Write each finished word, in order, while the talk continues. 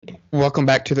Welcome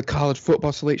back to the College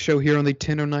Football Slate Show here on the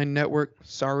 1009 Network.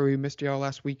 Sorry we missed y'all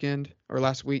last week.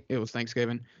 It was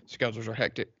Thanksgiving. Schedules are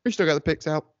hectic. We still got the picks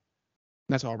out.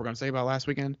 That's all we're going to say about last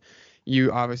weekend.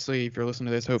 You obviously, if you're listening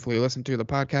to this, hopefully you listened to the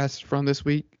podcast from this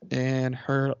week and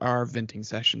heard our venting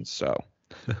sessions. So,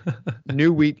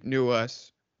 new week, new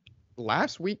us.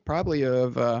 Last week probably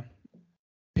of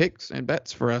picks and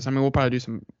bets for us. I mean, we'll probably do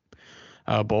some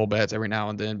bowl bets every now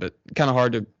and then, but kind of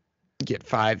hard to get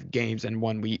 5 games in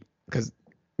 1 week. Because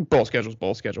bowl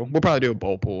schedule. We'll probably do a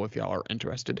bowl pool if y'all are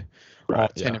interested. Right, all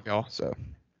 10 of y'all. So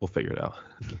we'll figure it out.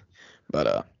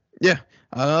 But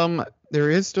there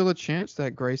is still a chance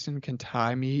that Grayson can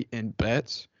tie me in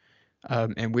bets,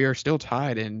 and we are still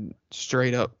tied in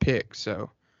straight up picks. So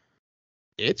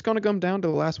it's going to come down to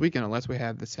the last weekend unless we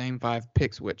have the same 5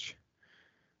 picks, which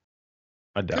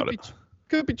I doubt it.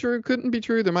 Could be true, couldn't be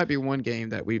true. There might be one game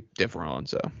that we differ on.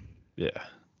 So yeah.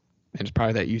 And it's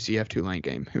probably that UCF Tulane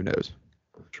game. Who knows?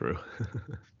 True.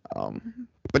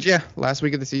 But yeah, last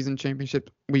week of the season, championship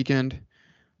weekend.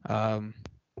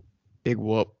 Big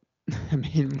whoop. I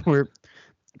mean, we're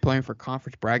playing for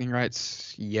conference bragging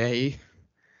rights. Yay.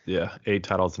 Yeah, 8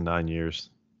 titles in 9 years.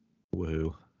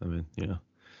 Woohoo. I mean,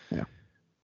 yeah.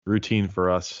 Routine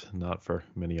for us, not for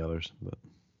many others. But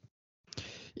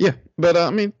yeah, but I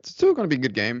mean, it's still going to be a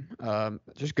good game.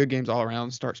 Just good games all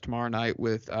around. Starts tomorrow night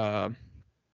with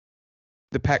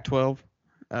the Pac-12.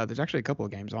 There's actually a couple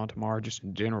of games on tomorrow, just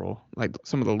in general, like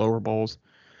some of the lower bowls.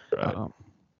 Right.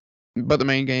 But the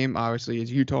main game, obviously,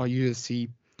 is Utah USC.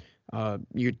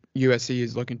 USC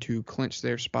is looking to clinch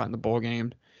their spot in the bowl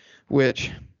game,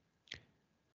 which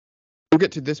we'll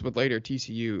get to this with later.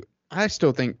 TCU, I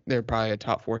still think they're probably a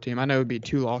top 4 team. I know it would be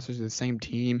 2 losses to the same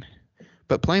team,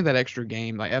 but playing that extra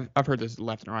game, like I've heard this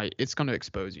left and right, it's going to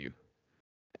expose you.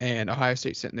 And Ohio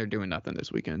State's sitting there doing nothing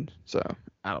this weekend, so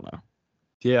I don't know.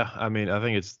 Yeah, I mean, I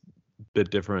think it's a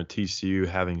bit different with TCU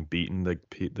having beaten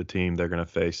the team they're going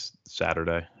to face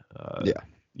Saturday.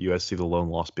 USC, the lone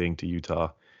loss being to Utah.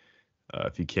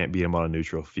 If you can't beat them on a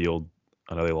neutral field,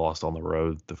 I know they lost on the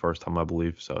road the first time, I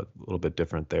believe, so a little bit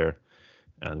different there.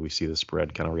 And we see the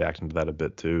spread kind of reacting to that a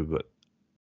bit too, but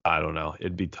I don't know.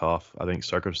 It'd be tough. I think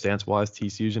circumstance-wise,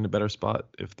 TCU's in a better spot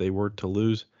if they were to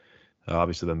lose.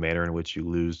 Obviously, the manner in which you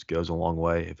lose goes a long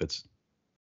way. If it's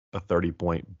a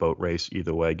 30-point boat race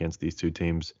either way against these 2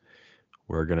 teams,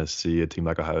 we're going to see a team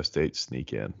like Ohio State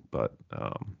sneak in. But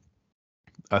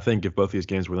I think if both these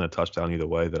games were within a touchdown either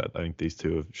way, that I think these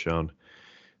 2 have shown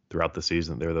throughout the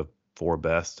season they're the 4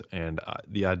 best. And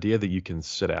the idea that you can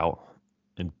sit out,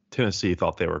 and Tennessee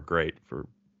thought they were great for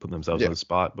putting themselves in the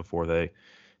spot before they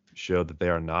showed that they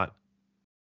are not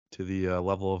to the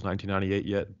level of 1998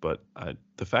 yet. But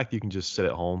the fact that you can just sit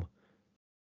at home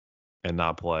and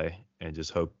not play and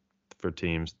just hope for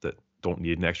teams that don't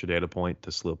need an extra data point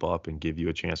to slip up and give you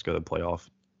a chance to go to the playoff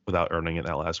without earning it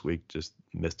that last week just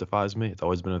mystifies me. It's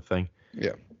always been a thing.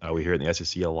 Yeah. We hear it in the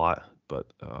SEC a lot, but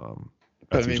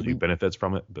that's usually benefits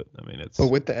from it. But I mean, it's. But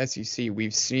with the SEC,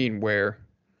 we've seen where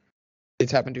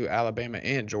it's happened to Alabama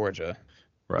and Georgia.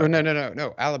 Right. Or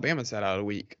no. Alabama sat out a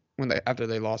week after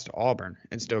they lost to Auburn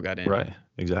and still got in. Right.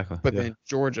 Exactly. But then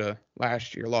Georgia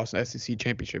last year lost an SEC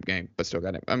championship game, but still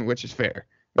got in. I mean, which is fair.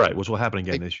 Right, which will happen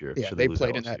again this year. Yeah, they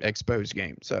played in that exposed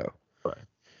game. So,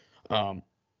 right.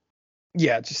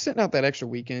 Just sitting out that extra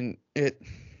weekend.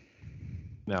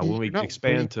 Now, when we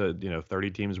expand to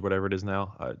 30 teams, whatever it is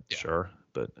now, sure.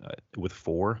 But with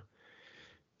 4,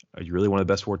 are you really one of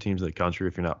the best 4 teams in the country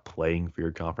if you're not playing for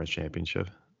your conference championship?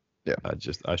 Yeah,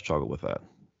 I struggle with that,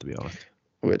 to be honest.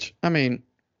 Which, I mean,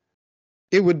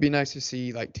 it would be nice to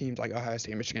see like teams like Ohio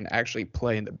State, Michigan actually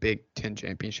play in the Big Ten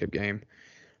championship game.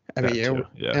 I mean,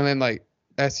 and then like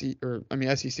SEC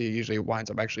usually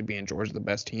winds up actually being Georgia the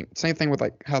best team. Same thing with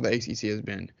like how the ACC has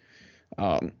been.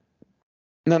 Not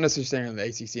necessarily the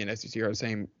ACC and SEC are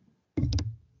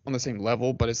on the same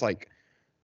level, but it's like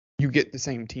you get the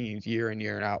same teams year in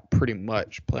year out pretty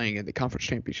much playing in the conference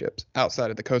championships outside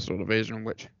of the Coastal Division,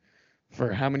 which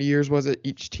for how many years was it?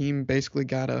 Each team basically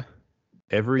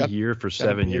every year for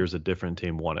 7 years a different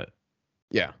team won it.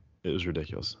 Yeah. It was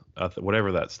ridiculous.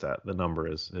 Whatever the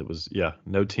number is, it was,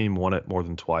 no team won it more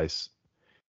than twice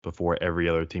before every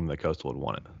other team in the Coastal had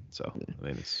won it. So, I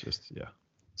mean, it's just,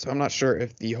 So I'm not sure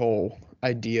if the whole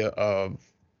idea of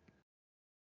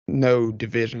no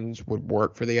divisions would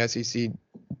work for the SEC.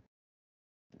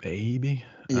 Maybe.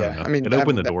 I mean, it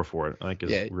opened the door for it. I think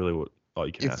is really what all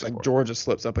you can ask for. If like Georgia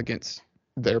slips up against,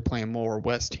 they're playing more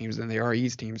West teams than they are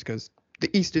East teams because the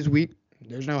East is weak.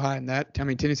 There's no hiding that. I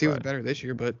mean, Tennessee was better this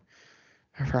year, but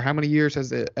for how many years has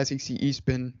the SEC East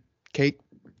been cake?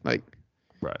 Like,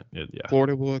 Right. Yeah.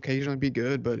 Florida will occasionally be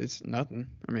good, but it's nothing.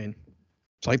 I mean,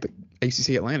 it's like the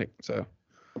ACC Atlantic. So,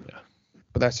 yeah.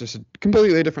 But that's just a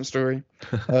completely different story.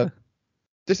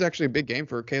 This is actually a big game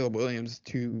for Caleb Williams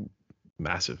to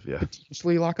massive, yeah.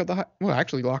 Potentially lock up the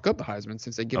Heisman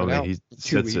since they give it out he in 2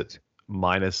 sits weeks. at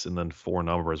minus and then 4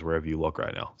 numbers wherever you look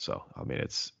right now. So I mean,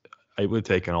 it would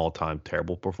take an all-time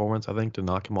terrible performance, I think, to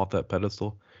knock him off that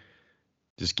pedestal.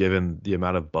 Just given the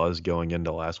amount of buzz going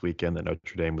into last weekend that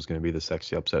Notre Dame was going to be the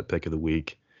sexy upset pick of the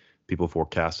week, people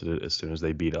forecasted it as soon as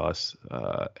they beat us,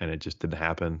 and it just didn't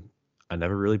happen. I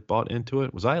never really bought into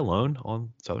it. Was I alone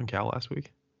on Southern Cal last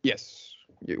week? Yes,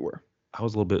 you were. I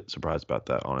was a little bit surprised about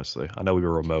that, honestly. I know we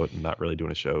were remote and not really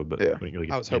doing a show, but yeah, we didn't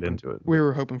really I was get hoping into it. We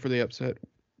were hoping for the upset,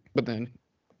 but then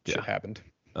shit happened.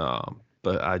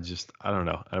 But I don't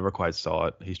know. I never quite saw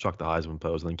it. He struck the Heisman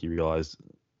pose. I think he realized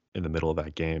in the middle of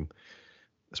that game,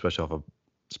 especially off a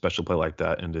special play like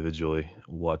that individually,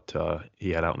 what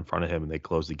he had out in front of him, and they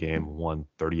closed the game, won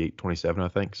 38-27, I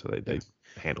think. So they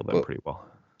handled them pretty well.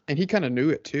 And he kind of knew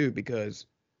it too because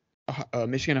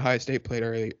Michigan Ohio State played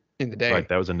early in the day. Right,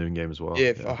 that was a noon game as well.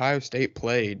 If Ohio State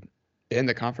played in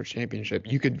the conference championship,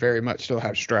 you could very much still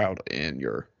have Stroud in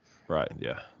your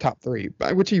top 3,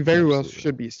 which he very well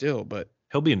should be still. But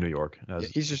he'll be in New York.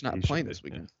 He's just not playing this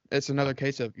weekend. Yeah. It's another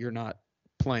case of you're not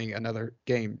playing another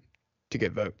game to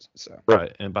get votes. So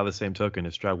right, and by the same token,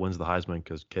 if Stroud wins the Heisman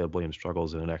because Caleb Williams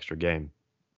struggles in an extra game,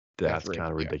 that's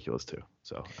kind of ridiculous too.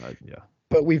 So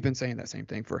But we've been saying that same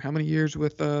thing for how many years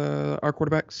with our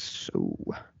quarterbacks? So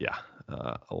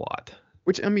a lot.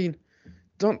 Which I mean,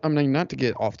 not to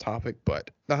get off topic,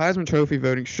 but the Heisman Trophy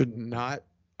voting should not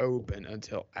open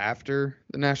until after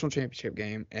the national championship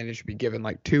game, and it should be given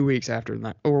like 2 weeks after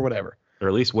that or whatever. Or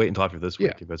at least wait until after this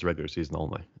week if it's regular season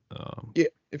only.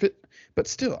 But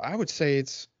still, I would say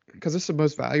it's because it's the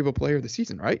most valuable player of the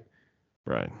season, right?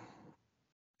 Right.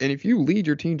 And if you lead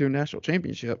your team to a national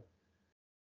championship.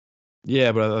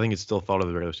 Yeah, but I think it's still thought of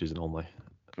the regular season only.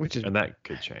 And that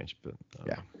could change, but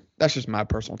that's just my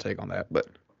personal take on that. But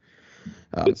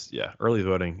early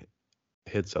voting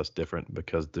hits us different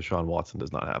because Deshaun Watson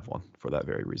does not have one for that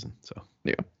very reason. So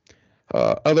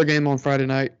other game on Friday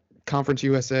night, Conference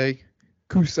USA,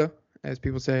 CUSA, as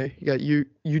people say. You got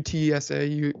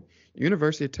UTSA,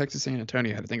 University of Texas San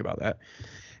Antonio. I had to think about that,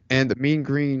 and the Mean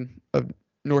Green of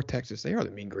North Texas. They are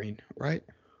the Mean Green, right?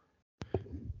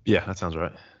 Yeah, that sounds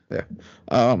right.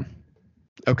 Yeah.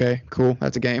 Okay, cool.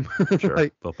 That's a game. Sure.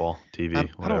 Football, TV,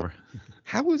 whatever.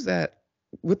 How was that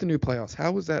with the new playoffs?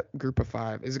 How was that group of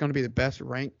 5? Is it going to be the best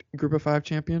ranked group of 5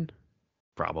 champion?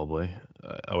 Probably.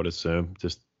 I would assume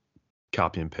just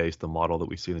copy and paste the model that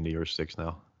we see in the New Year's Six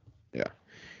now. Yeah.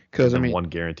 Because one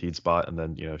guaranteed spot, and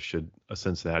then should a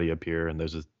Cincinnati appear and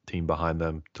there's a team behind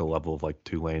them to level of like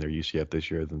Tulane or UCF this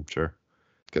year, then sure.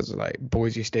 Because like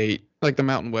Boise State, like the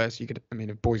Mountain West,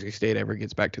 if Boise State ever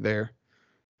gets back to there.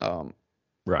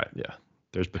 Right, yeah.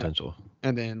 There's potential.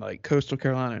 And then like Coastal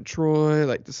Carolina and Troy,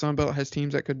 like the Sun Belt has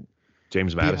teams that could.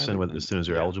 James Madison, as soon as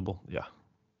they're eligible, yeah.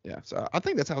 Yeah, so I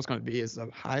think that's how it's going to be. Is the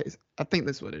highest? I think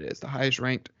that's what it is. The highest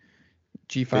ranked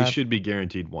G5. They should be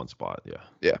guaranteed one spot. Yeah.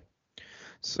 Yeah.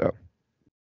 So,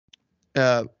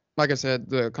 like I said,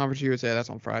 the Conference USA,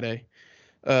 that's on Friday.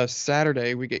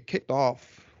 Saturday we get kicked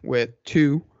off with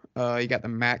 2. You got the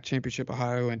MAC Championship,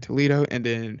 Ohio and Toledo, and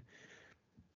then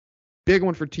big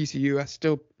one for TCU.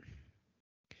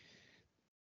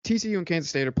 TCU and Kansas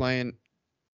State are playing.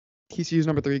 TCU's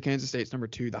number 3, Kansas State's number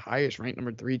 2, the highest ranked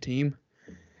number 3 team.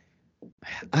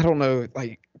 I don't know.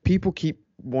 Like, people keep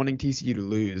wanting TCU to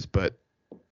lose, but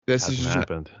this hasn't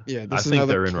happened. This I is think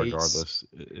they're in case. regardless.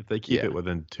 If they keep it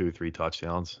within 2-3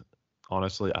 touchdowns,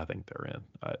 honestly, I think they're in.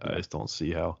 I just don't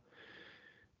see how.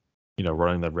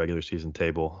 Running the regular season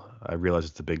table, I realize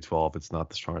it's the Big 12. It's not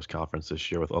the strongest conference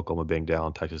this year with Oklahoma being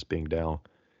down, Texas being down.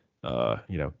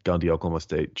 Gundy, Oklahoma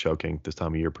State choking this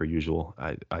time of year per usual.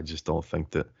 I just don't think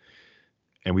that.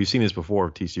 And we've seen this before,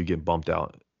 TCU getting bumped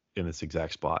out in this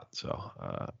exact spot. So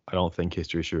I don't think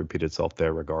history should repeat itself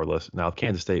there regardless. Now, if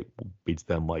Kansas State beats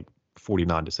them like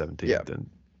 49-17,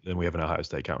 then we have an Ohio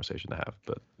State conversation to have.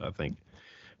 But I think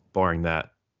barring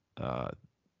that,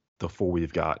 the 4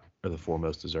 we've got are the 4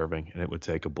 most deserving, and it would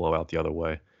take a blowout the other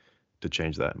way to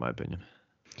change that, in my opinion.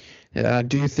 Yeah, I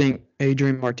do think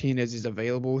Adrian Martinez is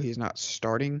available. He's not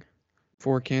starting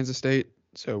for Kansas State,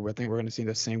 so I think we're going to see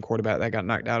the same quarterback that got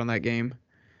knocked out in that game.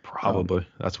 Probably.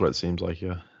 That's what it seems like,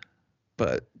 yeah.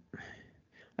 But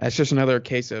that's just another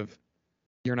case of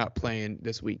you're not playing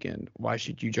this weekend. Why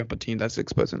should you jump a team that's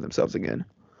exposing themselves again?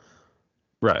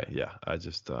 Right, yeah. I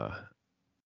just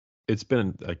it's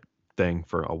been a thing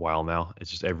for a while now. It's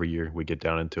just every year we get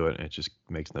down into it, and it just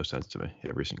makes no sense to me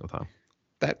every single time.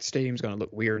 That stadium's going to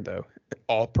look weird, though.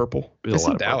 All purple. There's It's a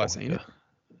lot in of Dallas, purple. ain't it?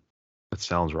 That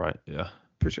sounds right. Yeah.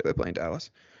 Pretty sure they play in Dallas.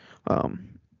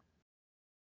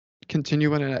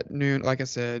 Continuing at noon, like I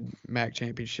said, MAC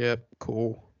championship,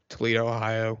 cool. Toledo,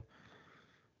 Ohio.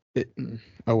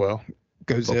 Oh well,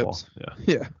 go Football. Zips.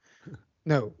 Yeah. Yeah.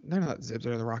 No, they're not Zips.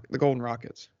 They're the Golden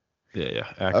Rockets. Yeah.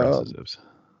 Akron's the Zips.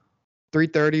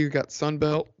 3:30, you got Sun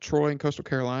Belt, Troy, and Coastal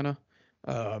Carolina.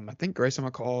 I think Grayson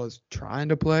McCall is trying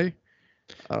to play.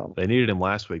 They needed him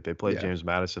last week. They played James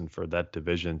Madison for that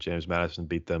division. James Madison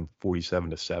beat them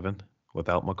 47-7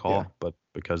 without McCall, but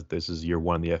because this is year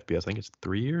one in the FBS, I think it's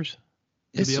 3 years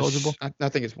to be eligible. I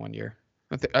think it's 1 year.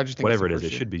 I just think whatever it is,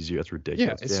 it should be 0. That's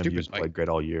ridiculous. Yeah, it's stupid. You've played great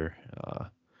all year.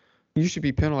 You should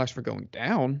be penalized for going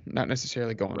down, not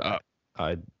necessarily going up.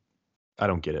 I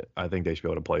don't get it. I think they should be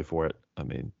able to play for it. I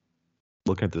mean,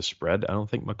 looking at the spread, I don't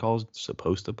think McCall's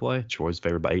supposed to play. Troy's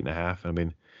favored by 8.5. I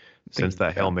mean, since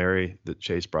that Hail Mary that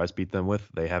Chase Bryce beat them with,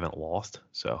 they haven't lost.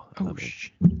 So,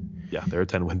 they're a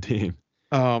 10-win team.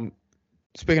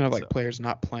 Speaking of players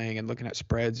not playing and looking at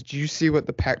spreads, did you see what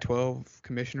the Pac-12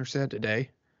 commissioner said today?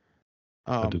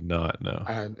 I did not know.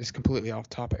 It's completely off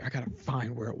topic. I gotta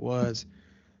find where it was.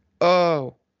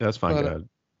 Oh, that's fine. Go ahead.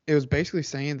 It was basically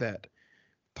saying that,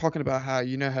 talking about how how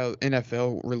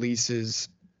NFL releases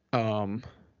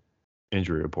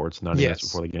injury reports 90 minutes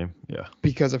before the game. Yeah.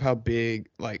 Because of how big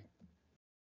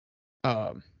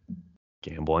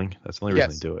gambling. That's the only reason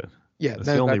they do it. Yeah, that's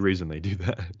the only reason they do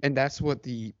that. And that's what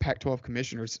the Pac-12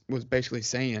 commissioner was basically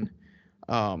saying,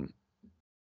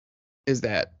 is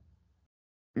that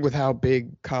with how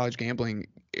big college gambling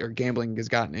has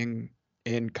gotten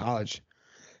in college,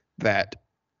 that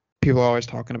people are always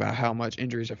talking about how much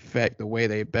injuries affect the way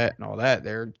they bet and all that.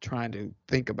 They're trying to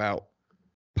think about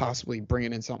possibly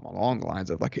bringing in something along the lines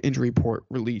of like an injury report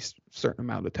released a certain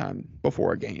amount of time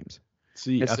before games.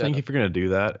 See, I think if you're going to do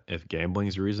that, if gambling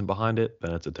is the reason behind it,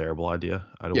 then it's a terrible idea.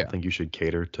 I don't think you should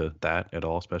cater to that at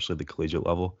all, especially the collegiate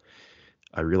level.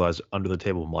 I realize under the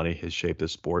table money has shaped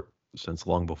this sport since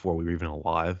long before we were even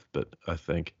alive, but I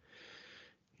think,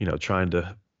 trying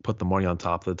to put the money on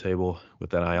top of the table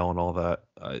with NIL and all that,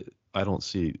 I don't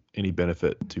see any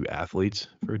benefit to athletes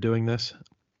for doing this,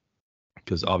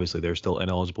 because obviously they're still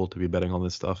ineligible to be betting on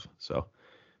this stuff. So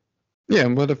yeah,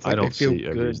 but if I don't they feel see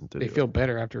a reason good, they feel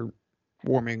better after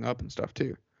warming up and stuff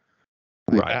too.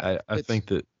 Right. I think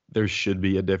that there should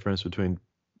be a difference between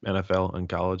NFL and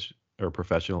college, or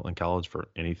professional and college for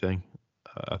anything.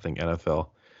 I think NFL,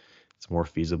 it's more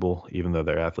feasible, even though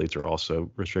their athletes are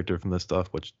also restricted from this stuff,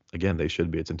 which again, they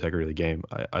should be. It's integrity of the game.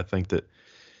 I think that,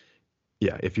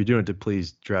 if you're doing it to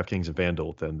please DraftKings and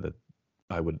FanDuel, then that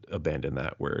I would abandon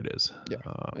that where it is.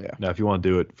 Now, if you want to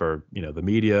do it for, the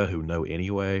media who know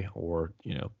anyway, or,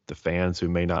 the fans who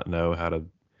may not know how to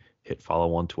hit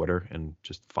follow on Twitter and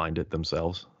just find it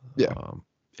themselves.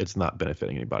 It's not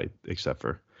benefiting anybody except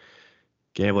for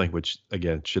gambling, which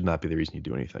again should not be the reason you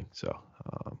do anything. So,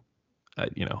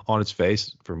 on its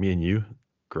face for me and you,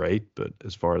 great. But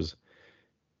as far as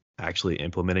actually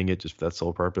implementing it just for that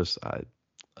sole purpose, I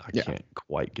can't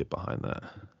quite get behind that.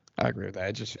 I agree with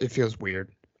that. It feels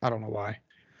weird. I don't know why.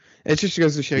 It just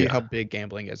goes to show you how big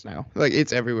gambling is now. Like,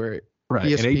 it's everywhere. Right.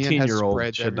 An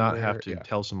 18-year-old should not have to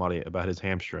tell somebody about his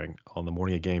hamstring on the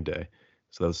morning of game day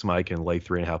so that somebody can lay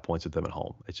 3.5 points at them at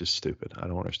home. It's just stupid. I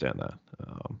don't understand that.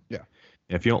 And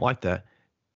if you don't like that,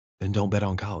 then don't bet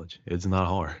on college. It's not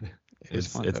hard.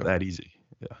 It's that easy.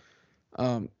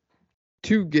 Yeah.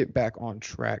 To get back on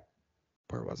track,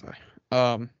 where was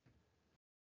I?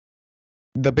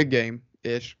 The big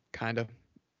game-ish, kind of,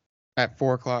 at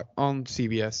 4 o'clock on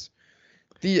CBS.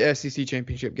 The SEC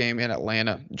championship game in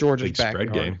Atlanta, Georgia's backyard.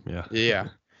 Spread game, yeah.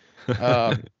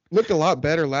 Looked a lot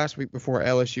better last week before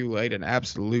LSU laid an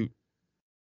absolute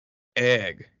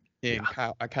egg in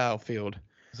Kyle Field.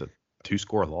 Was it a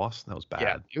 2-score loss? That was bad.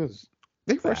 Yeah, it was.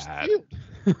 They rushed the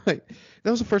field. That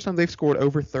was the first time they've scored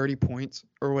over 30 points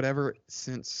or whatever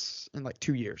since in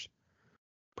 2 years.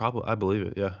 Probably, I believe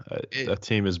it. Yeah, that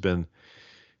team has been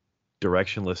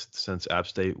directionless since App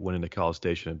State went into College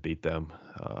Station and beat them.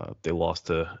 They lost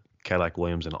to Cadillac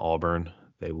Williams and Auburn.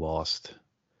 They were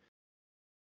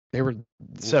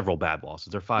several bad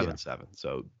losses. They're 5-7,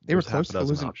 so they were close to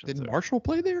losing. Did Marshall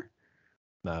play there?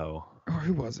 No. Or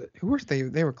who was it? Who were they?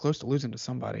 They were close to losing to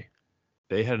somebody.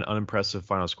 They had an unimpressive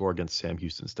final score against Sam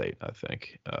Houston State, I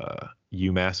think.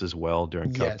 UMass as well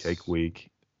during Cupcake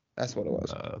Week. That's what it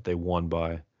was. They won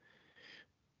by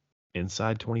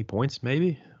inside 20 points,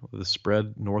 maybe, with a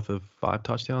spread north of 5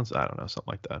 touchdowns. I don't know,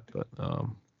 something like that. But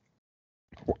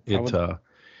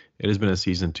it has been a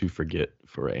season to forget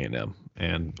for A&M,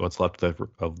 and what's left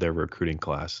of their recruiting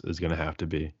class is going to have to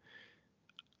be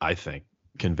I think,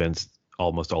 convinced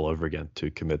almost all over again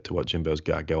to commit to what Jimbo's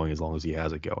got going as long as he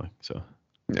has it going. So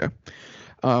yeah.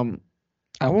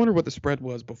 I wonder what the spread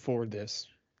was before this,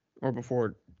 or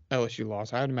before LSU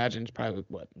lost. I would imagine it's probably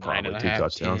probably 2 9.5,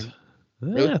 touchdowns. 10.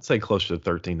 Really? I'd say closer to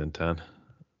 13 than 10.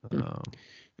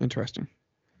 Interesting.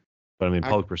 But I mean,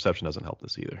 public perception doesn't help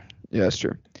this either. Yeah, that's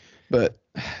true. But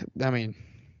I mean,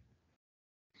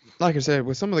 like I said,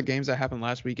 with some of the games that happened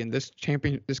last weekend, this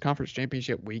conference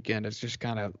championship weekend has just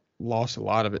kind of lost a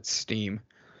lot of its steam.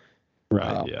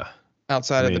 Right. Yeah.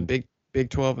 Outside of the Big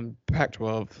 12 and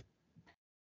Pac-12,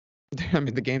 I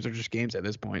mean, the games are just games at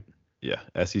this point. Yeah.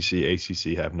 SEC,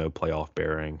 ACC have no playoff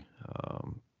bearing.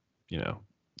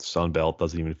 Sun Belt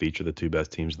doesn't even feature the 2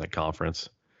 best teams in that conference.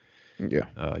 Yeah.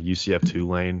 UCF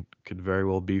Tulane could very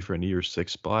well be for a New Year's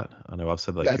 6 spot. I know I've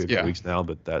said that 2 weeks now,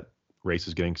 but that race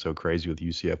is getting so crazy with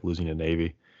UCF losing to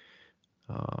Navy.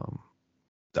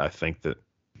 I think that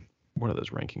one of those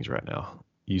rankings right now,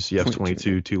 UCF's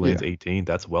 22, Tulane's 18.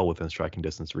 That's well within striking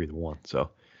distance for either one.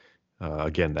 So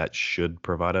again, that should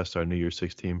provide us our New Year's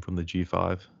 6 team from the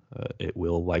G5. It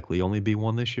will likely only be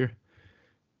one this year.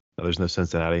 There's no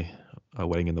Cincinnati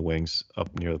waiting in the wings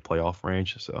up near the playoff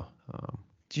range. So.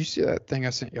 Did you see that thing I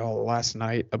sent y'all last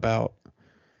night about?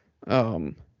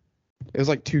 It was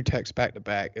like 2 texts back to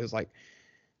back. It was like,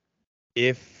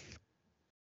 here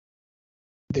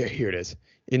it is.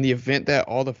 In the event that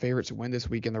all the favorites win this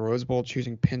week in the Rose Bowl,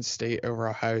 choosing Penn State over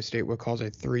Ohio State would cause a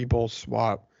 3-bowl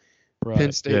swap. Right.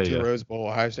 Penn State to the Rose Bowl,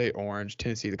 Ohio State Orange,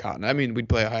 Tennessee the Cotton. I mean, we'd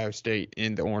play Ohio State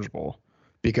in the Orange Bowl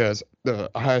because the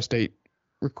Ohio State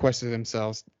requested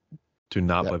themselves to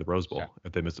not play the Rose Bowl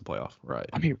if they missed the playoff. Right.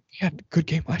 I mean, we had a good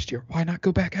game last year. Why not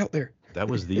go back out there? That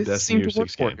was the best New Year's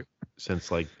 6 game since,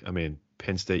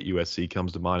 Penn State USC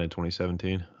comes to mind in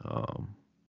 2017.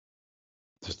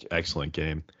 Just excellent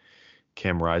game.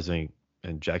 Cam Rising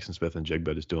and Jackson Smith and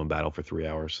Jigba just doing battle for 3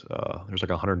 hours. There's like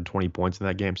 120 points in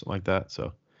that game, something like that.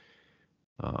 So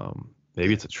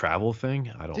maybe it's a travel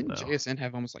thing. I don't know. Didn't JSN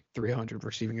have almost like 300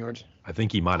 receiving yards? I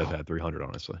think he might have had 300,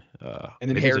 honestly. And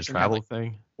then maybe it's a travel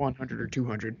thing. 100 or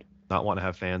 200. Not want to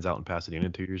have fans out in Pasadena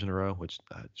 2 years in a row, which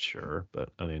sure, but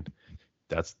I mean,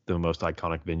 that's the most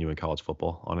iconic venue in college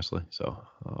football, honestly. So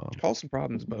cause some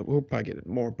problems, but we'll probably get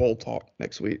more bowl talk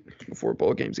next week before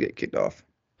bowl games get kicked off.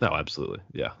 No, absolutely,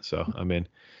 yeah. So I mean,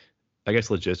 I guess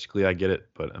logistically I get it,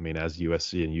 but I mean, as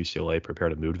USC and UCLA prepare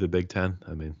to move to the Big Ten,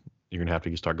 I mean, you're gonna have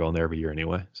to start going there every year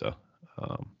anyway. So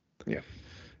yeah,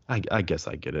 I guess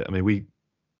I get it. I mean,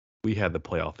 we had the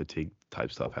playoff fatigue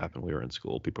type stuff happen. We were in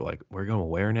school. People were like, we're going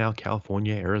where now?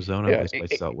 California, Arizona, these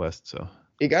places out west. So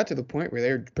it got to the point where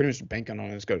they were pretty much banking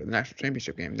on us to go to the national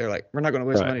championship game. They're like, we're not going to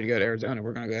waste money to go to Arizona.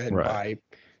 We're going to go ahead and buy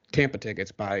Tampa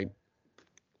tickets, buy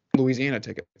Louisiana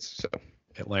tickets. So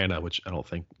Atlanta, which I don't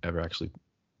think ever actually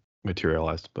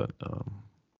materialized, but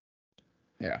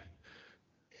yeah.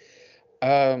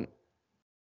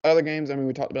 Other games, I mean,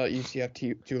 we talked about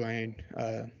UCF Tulane.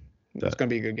 It's going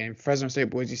to be a good game. Fresno State,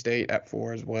 Boise State at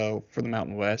 4 as well for the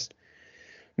Mountain West.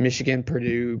 Michigan,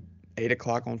 Purdue, 8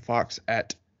 o'clock on Fox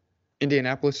at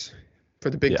Indianapolis for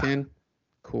the Big Ten.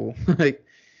 Cool.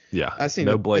 I seen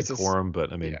no Blake Corum,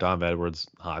 but I mean, Dom Edwards,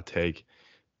 hot take,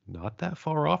 not that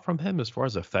far off from him as far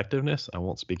as effectiveness. I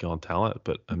won't speak on talent,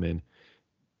 but I mean,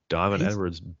 Dom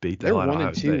Edwards beat the hell out of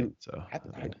Ohio State. So I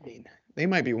mean, they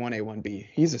might be 1A,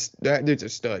 1B. That dude's a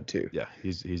stud too. Yeah,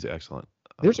 he's excellent.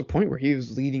 There's a point where he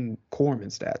was leading Corum in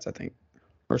stats, I think,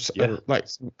 or like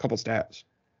a couple stats.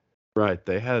 Right.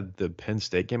 They had the Penn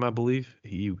State game, I believe.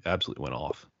 He absolutely went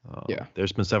off.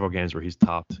 There's been several games where he's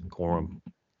topped Corum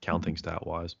counting stat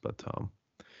wise, but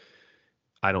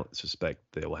I don't suspect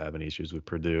they will have any issues with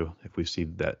Purdue. If we see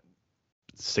that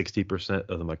 60%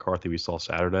 of the McCarthy we saw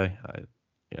Saturday,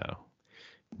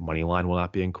 money line will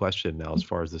not be in question. Now, as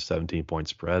far as the 17-point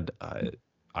spread,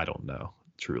 I don't know.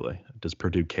 Truly, does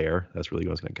Purdue care? That's really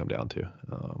what it's going to come down to.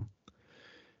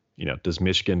 Does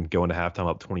Michigan go into halftime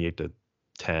up 28-10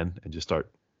 and just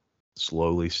start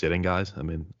slowly sitting guys? I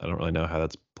mean, I don't really know how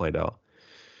that's played out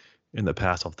in the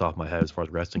past off the top of my head as far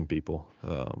as resting people.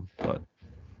 But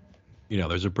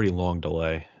there's a pretty long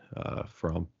delay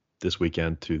from this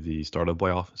weekend to the start of the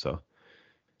playoff. So,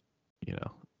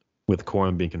 with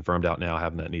Corum being confirmed out now,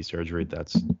 having that knee surgery,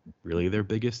 that's really their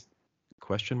biggest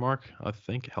question mark, I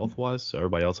think, health-wise. So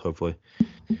everybody else, hopefully,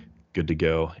 good to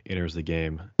go, enters the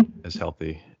game as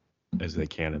healthy as they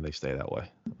can, and they stay that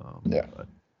way. But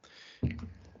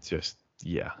it's just,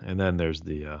 and then there's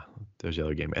the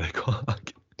other game, 8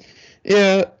 o'clock.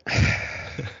 Yeah.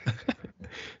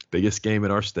 Biggest game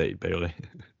in our state, Bailey.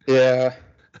 Yeah.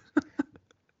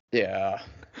 Yeah.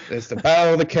 It's the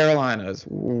Battle of the Carolinas.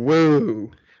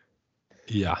 Woo.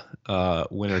 Yeah.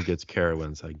 Winner gets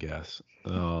Carowinds, I guess.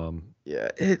 Yeah,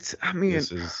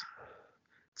 This is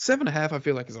 7.5. I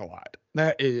feel like is a lot.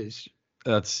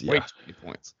 That's way yeah. too many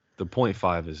points. The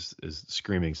 0.5 is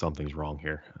screaming something's wrong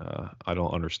here. I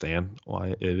don't understand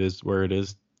why it is where it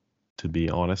is. To be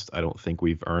honest, I don't think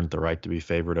we've earned the right to be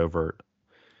favored over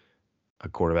a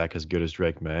quarterback as good as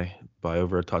Drake May by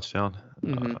over a touchdown.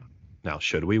 Mm-hmm. Now,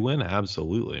 should we win?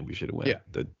 Absolutely, we should win. Yeah.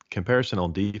 The comparison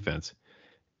on defense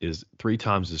is 3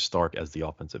 times as stark as the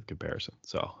offensive comparison.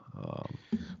 So,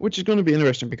 which is going to be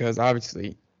interesting because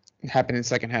obviously, it happened in the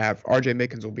second half. R.J.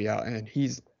 Mickens will be out, and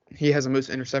he has the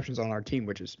most interceptions on our team,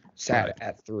 which is sad right.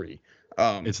 at 3.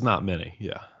 It's not many,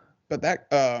 yeah. But that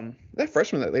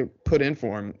freshman that they put in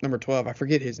for him, number 12, I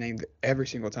forget his name every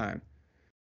single time.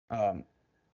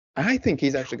 I think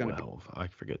he's actually going to be. I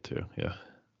forget too. Yeah.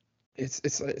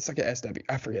 It's like an SW.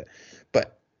 I forget,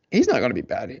 but he's not going to be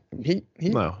bad. He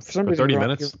no, for some for reason 30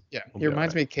 minutes. He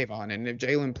reminds me of Kayvon, and if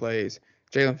Jalen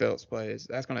Phillips plays,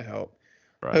 that's going to help.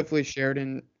 Right. Hopefully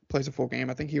Sheridan plays a full game.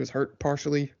 I think he was hurt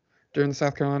partially during the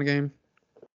South Carolina game.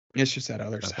 It's just that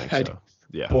other side. So.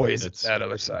 Yeah. Boy, it's that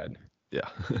other side. Yeah.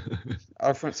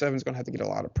 Our front seven's going to have to get a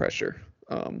lot of pressure.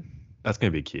 That's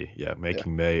going to be key. Yeah,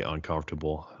 making May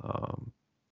uncomfortable.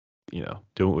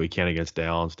 Doing what we can against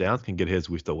Downs. Downs can get his,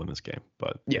 we still win this game.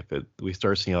 But if we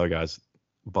start seeing other guys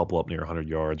bubble up near 100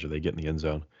 yards or they get in the end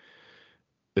zone,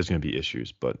 there's going to be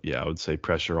issues. But yeah, I would say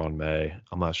pressure on May.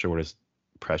 I'm not sure what his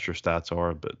pressure stats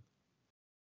are, but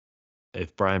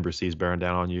if Brian Bressee's bearing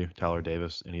down on you, Tyler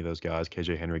Davis, any of those guys,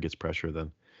 KJ Henry gets pressure,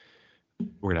 then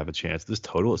we're going to have a chance. This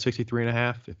total at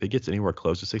 63.5, if it gets anywhere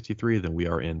close to 63, then we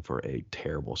are in for a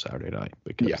terrible Saturday night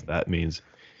because that means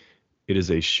it is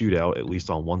a shootout, at least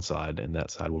on one side, and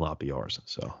that side will not be ours.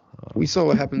 So we saw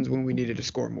what happens when we needed to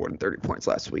score more than 30 points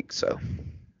last week. So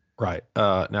right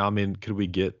now, I mean, could we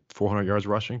get 400 yards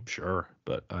rushing? Sure,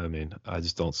 but I mean, I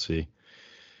just don't see.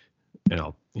 And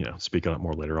I'll speak on it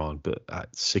more later on. But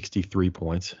at 63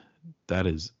 points, that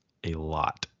is a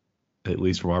lot, at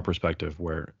least from our perspective.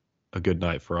 Where a good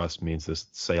night for us means this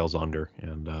sails under,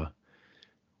 and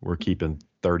we're keeping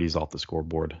 30s off the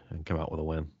scoreboard and come out with a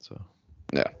win. So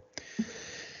yeah.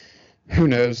 Who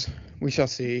knows? We shall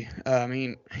see. I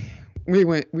mean,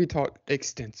 we talked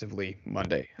extensively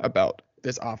Monday about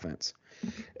this offense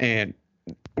and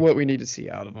what we need to see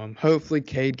out of them. Hopefully,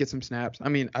 Cade gets some snaps. I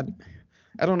mean, I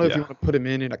don't know if you want to put him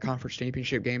in a conference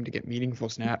championship game to get meaningful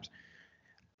snaps.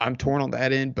 I'm torn on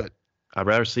that end, but I'd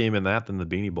rather see him in that than the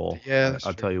Beanie Bowl. Yeah,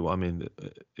 I'll tell you. I mean,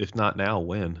 if not now,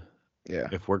 when? Yeah.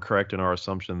 If we're correct in our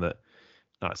prediction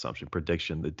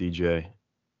that DJ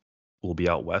will be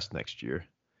out west next year,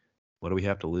 what do we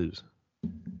have to lose?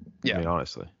 Yeah. I mean,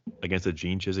 honestly, against a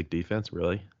Gene Chizik defense,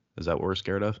 really? Is that what we're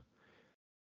scared of?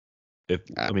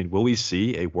 Will we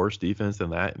see a worse defense than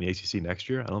that in the ACC next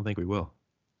year? I don't think we will.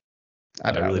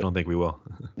 I really don't think we will.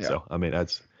 Yeah. So, I mean,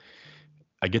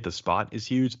 I get the spot is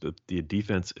huge, but the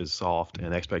defense is soft,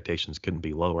 and expectations couldn't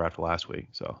be lower after last week.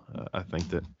 So, I think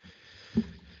that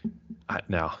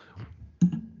now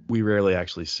we rarely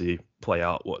actually see play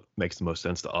out what makes the most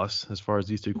sense to us as far as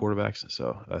these two quarterbacks.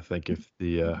 So, I think if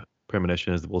the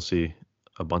premonition is that we'll see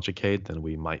a bunch of Cade, then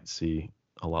we might see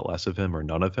a lot less of him or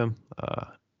none of him.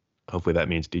 Hopefully that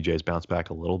means DJ's bounced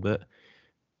back a little bit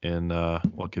in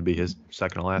what could be his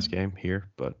second to last game here.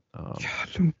 But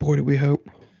God, boy, do we hope.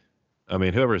 I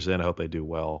mean, whoever's in, I hope they do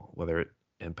well, whether it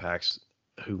impacts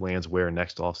who lands where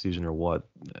next offseason or what,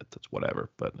 that's whatever.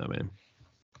 But, I mean,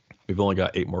 we've only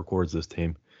got 8 more quarters this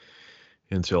team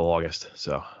until August.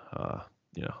 So,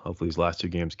 hopefully these last 2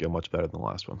 games go much better than the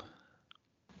last one.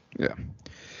 Yeah.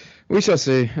 We shall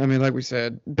see. I mean, like we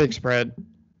said, big spread,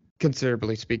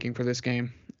 considerably speaking, for this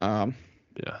game.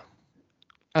 Yeah.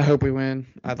 I hope we win.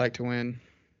 I'd like to win.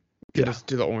 Get us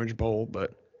to the Orange Bowl,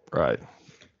 but right.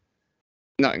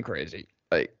 Nothing crazy.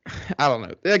 Like, I don't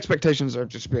know. The expectations are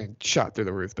just being shot through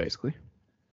the roof, basically.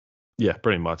 Yeah,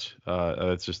 pretty much.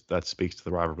 It's just that speaks to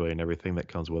the rivalry and everything that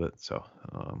comes with it. So,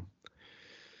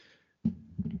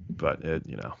 but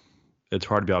it's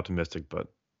hard to be optimistic, but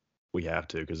we have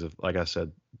to, because like I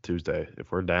said Tuesday,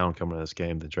 if we're down coming in this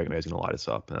game, then Drake May is going to light us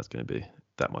up, and that's going to be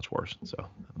that much worse. So,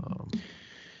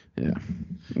 yeah,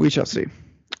 we shall see.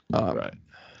 Right.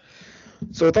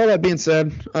 So with all that being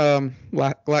said,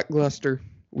 lackluster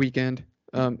weekend.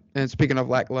 And speaking of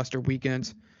lackluster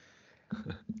weekends,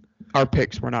 our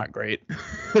picks were not great.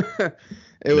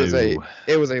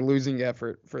 It was a losing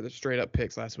effort for the straight up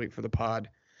picks last week for the pod.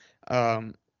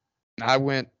 I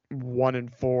went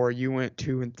 1-4. You went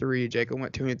 2-3. Jacob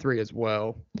went 2-3 as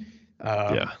well.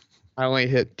 Yeah. I only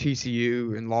hit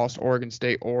TCU and lost Oregon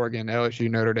State, Oregon, LSU,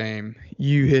 Notre Dame.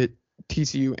 You hit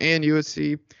TCU and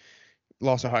USC.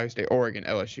 lost Ohio State, Oregon,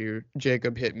 LSU.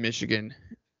 Jacob hit Michigan,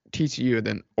 TCU, and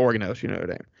then Oregon, LSU, Notre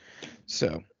Dame.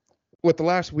 So with the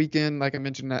last weekend, like I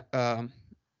mentioned at the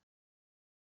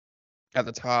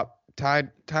top,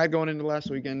 tied going into last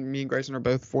weekend. Me and Grayson are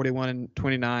both 41 and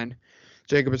 29.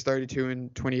 Jacob is 32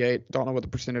 and 28. Don't know what the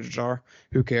percentages are.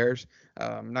 Who cares?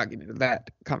 Not getting into that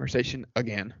conversation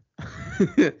again.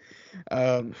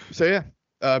 So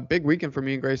yeah, big weekend for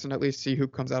me and Grayson. At least see who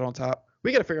comes out on top.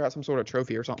 We got to figure out some sort of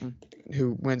trophy or something.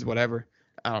 Who wins whatever.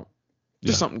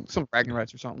 Just something, some bragging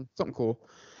rights or something cool.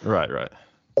 Right.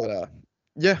 But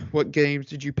yeah, what games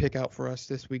did you pick out for us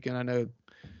this weekend? I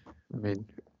mean,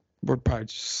 we're probably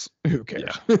just, who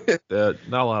cares? Yeah.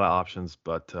 Not a lot of options,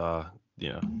 but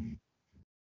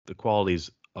the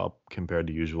quality's up compared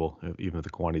to usual, even if the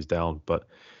quantity's down. But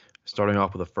starting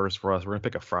off with the first for us, we're gonna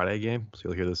pick a Friday game, so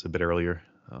you'll hear this a bit earlier.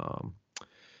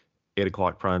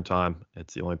 8:00 prime time.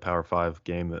 It's the only Power 5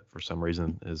 game that for some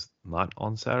reason is not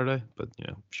on Saturday, but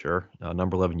sure.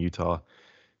 Number 11 Utah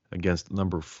against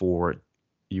number 4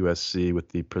 USC with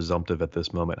the presumptive at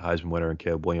this moment Heisman winner and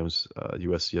Caleb Williams.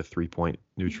 USC a 3-point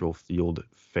neutral field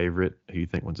favorite. Who do you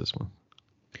think wins this one?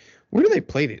 Where do they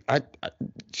play it? I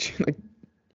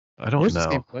don't where's know.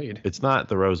 This game played? It's not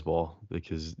the Rose Bowl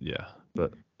because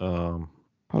but hold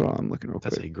on, I'm looking real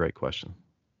quick. That's a great question.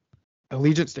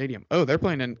 Allegiant Stadium. Oh, they're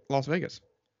playing in Las Vegas.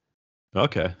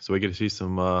 Okay, so we get to see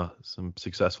some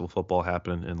successful football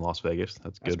happening in Las Vegas.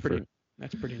 That's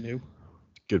pretty new.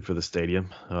 Good for the stadium.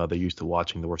 They're used to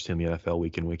watching the worst team in the NFL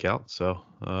week in, week out. So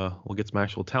we'll get some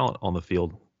actual talent on the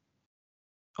field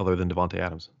other than Devontae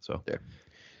Adams. So yeah.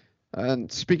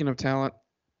 And speaking of talent,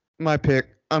 my pick,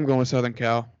 I'm going with Southern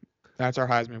Cal. That's our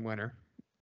Heisman winner.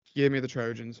 Give me the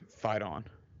Trojans. Fight on.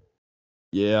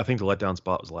 Yeah, I think the letdown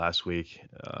spot was last week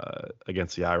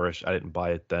against the Irish. I didn't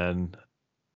buy it then.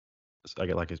 I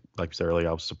get like you said earlier,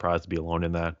 I was surprised to be alone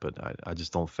in that, but I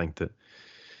just don't think that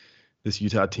this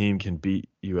Utah team can beat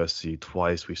USC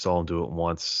twice. We saw them do it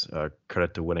once.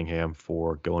 Credit to Whittingham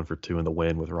for going for 2 in the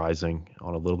win with Rising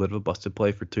on a little bit of a busted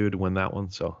play for 2 to win that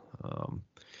one. So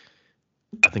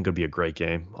I think it'll be a great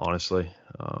game, honestly.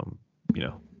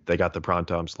 They got the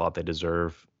primetime slot they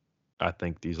deserve. I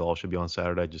think these all should be on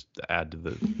Saturday, just to add to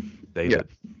the day that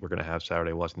we're going to have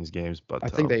Saturday watching these games. But I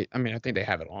think they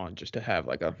have it on just to have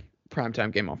like a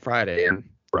primetime game on Friday.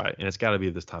 Right, and it's got to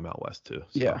be this time out west too.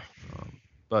 So, yeah.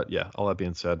 But yeah, all that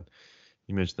being said,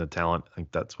 you mentioned the talent. I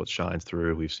think that's what shines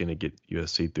through. We've seen it get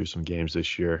USC through some games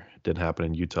this year. It didn't happen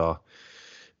in Utah,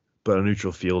 but a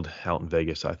neutral field out in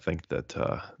Vegas, I think that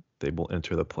they will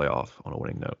enter the playoff on a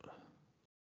winning note.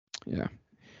 Yeah.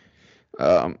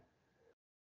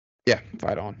 Yeah,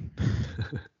 fight on.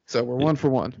 So we're 1 for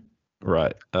 1.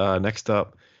 Right. Next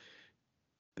up,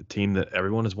 the team that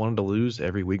everyone has wanted to lose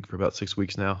every week for about 6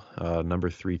 weeks now. Number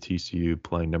 3 TCU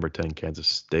playing number 10 Kansas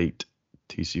State.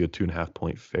 TCU a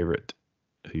 2.5-point favorite.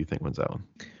 Who do you think wins that one?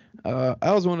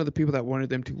 I was one of the people that wanted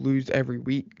them to lose every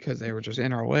week because they were just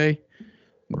in our way.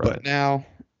 Right. But now,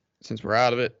 since we're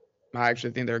out of it, I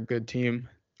actually think they're a good team.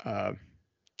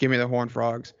 Give me the Horned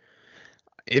Frogs.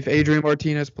 If Adrian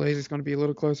Martinez plays, it's going to be a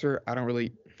little closer.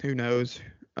 Who knows?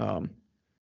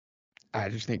 I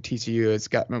just think TCU has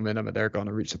got momentum and they're going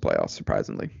to reach the playoffs,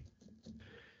 surprisingly.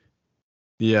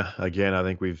 Yeah, again, I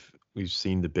think we've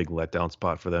seen the big letdown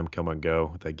spot for them come and go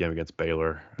with that game against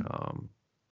Baylor.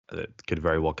 It could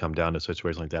very well come down to a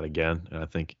situation like that again. And I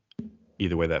think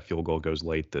either way that field goal goes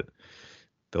late, that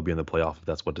they'll be in the playoff if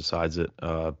that's what decides it.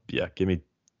 Yeah, give me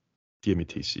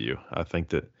TCU. I think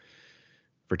that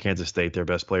for Kansas State, their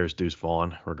best player is Deuce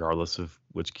Vaughn, regardless of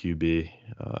which QB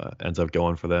ends up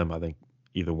going for them. I think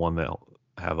either one they'll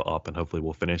have up and hopefully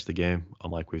we'll finish the game,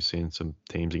 unlike we've seen some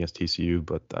teams against TCU.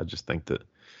 But I just think that,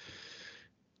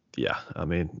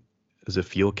 does it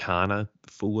feel kind of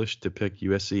foolish to pick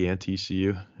USC and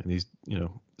TCU in these,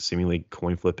 seemingly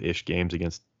coin flip-ish games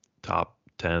against top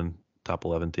 10, top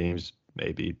 11 teams?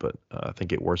 Maybe, but I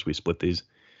think it worse we split these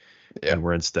and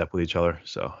we're in step with each other.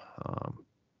 So,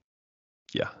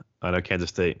 I know Kansas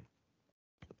State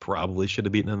probably should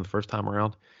have beaten them the first time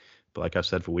around. But like I've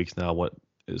said for weeks now, what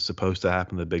is supposed to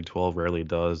happen, the Big 12 rarely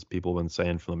does. People have been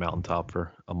saying from the mountaintop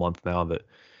for a month now that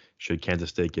should Kansas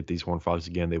State get these Horned Frogs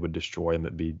again, they would destroy them.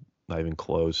 It'd be not even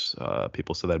close.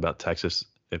 People said that about Texas.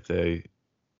 If they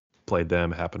played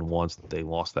them, it happened once, they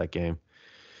lost that game.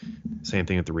 Same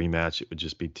thing at the rematch. It would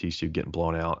just be TCU getting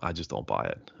blown out. I just don't buy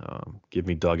it. Give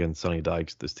me Duggan, Sonny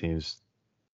Dykes. This team's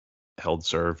held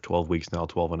serve 12 weeks now,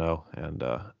 12-0, and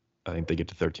I think they get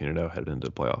to 13-0 headed into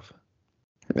the playoff.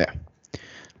 Yeah.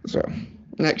 So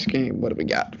next game, what do we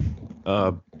got?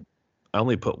 I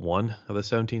only put one of the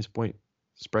 17-point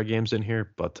spread games in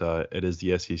here, but it is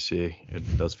the SEC.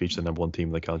 It does feature the number 1 team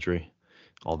in the country,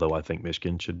 although I think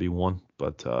Michigan should be 1.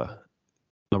 But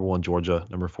number 1 Georgia,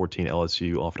 number 14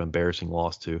 LSU, off an embarrassing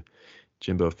loss to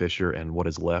Jimbo Fisher and what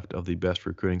is left of the best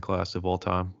recruiting class of all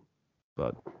time.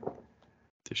 But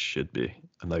this should be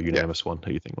another unanimous one. Who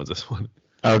do you think was this one?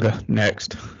 I'll go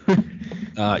next.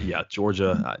 Yeah,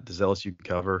 Georgia. Does LSU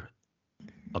cover?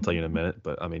 I'll tell you in a minute.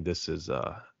 But I mean, this is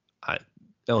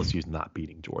LSU's not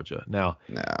beating Georgia. Now,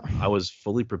 No. I was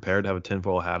fully prepared to have a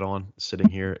tinfoil hat on sitting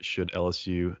here should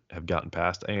LSU have gotten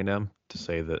past A&M to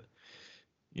say that,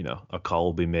 a call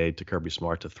will be made to Kirby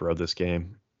Smart to throw this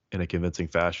game in a convincing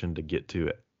fashion to get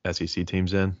to SEC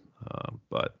teams in.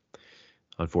 But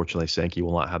unfortunately, Sankey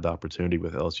will not have the opportunity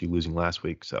with LSU losing last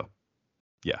week. So,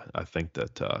 yeah, I think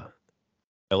that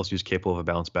LSU is capable of a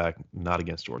bounce back, not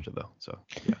against Georgia, though. So,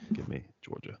 yeah, give me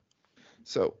Georgia.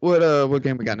 So what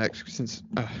game we got next? Since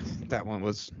that one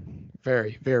was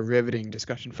very, very riveting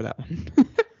discussion for that one.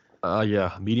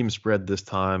 Yeah, medium spread this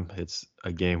time. It's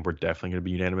a game we're definitely going to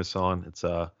be unanimous on. It's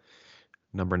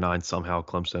number 9 somehow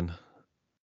Clemson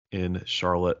in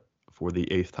Charlotte for the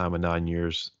 8th time in 9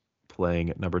 years,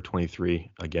 playing number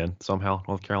 23 again somehow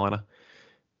North Carolina.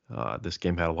 This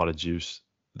game had a lot of juice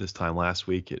this time last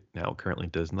week. It now currently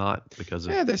does not because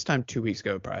of this time 2 weeks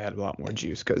ago probably had a lot more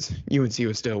juice because UNC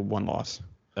was still 1 loss.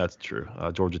 That's true.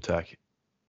 Georgia Tech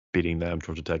beating them.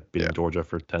 Georgia Tech beating Georgia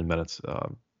for 10 minutes.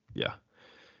 Yeah.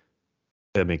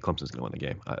 I mean, Clemson's going to win the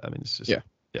game. I mean, it's just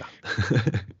yeah.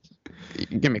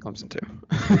 Give me Clemson too.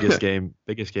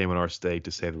 biggest game in our state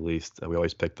to say the least. We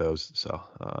always pick those. So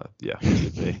yeah,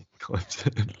 give me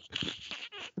Clemson.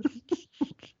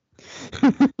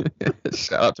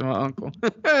 Shout out to my uncle.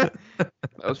 That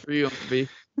was for you, Uncle B.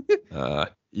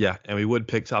 Yeah, and we would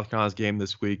pick South Carolina's game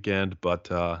this weekend,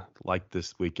 but like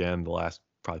this weekend, the last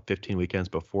probably 15 weekends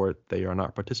before it, they are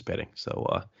not participating.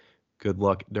 So good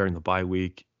luck during the bye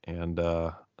week, and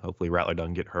hopefully Rattler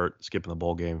doesn't get hurt skipping the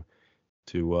bowl game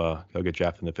to go get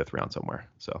drafted in the 5th round somewhere.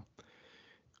 So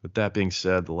with that being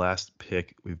said, the last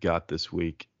pick we've got this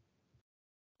week,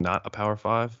 not a Power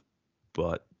 5,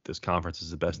 but this conference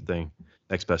is the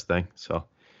next best thing. So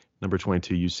number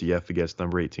 22 UCF against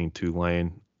number 18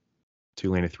 Tulane.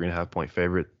 Tulane a 3.5-point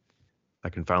favorite. I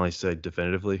can finally say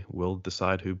definitively we'll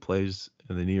decide who plays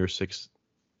in the New Year's 6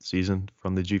 season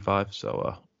from the G5.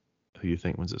 So who do you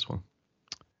think wins this one?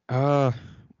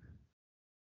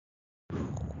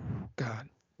 God,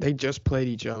 they just played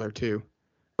each other too.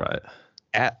 Right.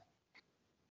 At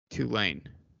Tulane.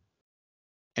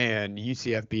 And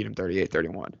UCF beat them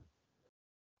 38-31.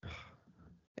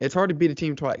 It's hard to beat a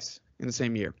team twice in the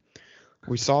same year.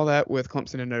 We saw that with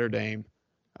Clemson and Notre Dame.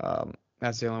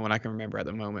 That's the only one I can remember at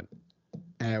the moment.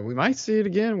 And we might see it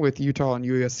again with Utah and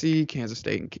USC, Kansas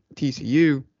State and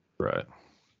TCU. Right.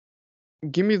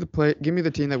 Give me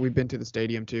the team that we've been to the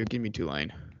stadium to. Give me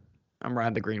Tulane. I'm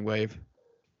riding the green wave.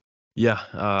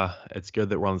 Yeah, it's good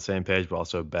that we're on the same page, but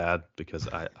also bad because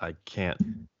I can't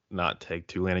not take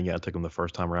Tulane again. I took them the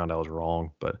first time around. I was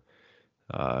wrong, but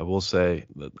I will say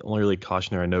the only really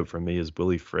cautionary note from me is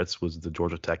Willie Fritz was the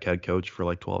Georgia Tech head coach for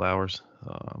like 12 hours.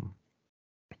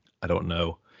 I don't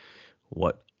know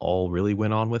what all really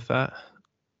went on with that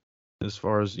as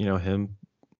far as, him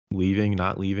leaving,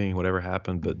 not leaving, whatever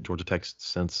happened. But Georgia Tech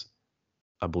since,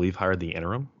 I believe, hired the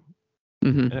interim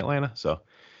in Atlanta. So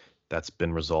that's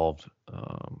been resolved.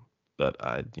 But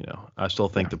I still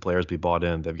think the players be bought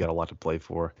in. They've got a lot to play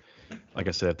for. Like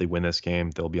I said, if they win this game,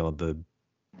 they'll be on the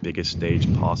biggest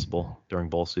stage possible during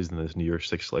bowl season, this New Year's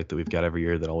 6 slate that we've got every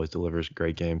year that always delivers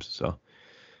great games. So,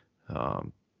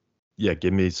 yeah,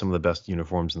 give me some of the best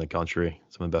uniforms in the country,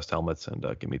 some of the best helmets, and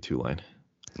give me Tulane.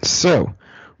 So,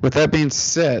 with that being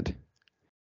said,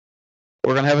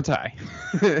 we're going to have a tie.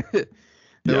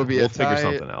 We'll figure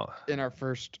something out. In our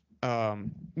first,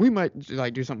 we might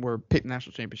do something where pick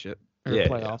national championship or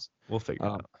playoffs. Yeah. We'll figure it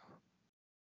out.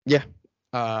 Yeah.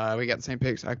 We got the same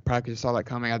picks. I probably saw that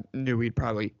coming. I knew we'd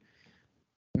probably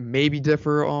maybe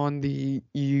differ on the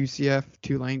UCF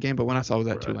Tulane game, but when I saw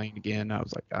that Tulane again, I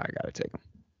was like, I got to take them.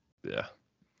 Yeah.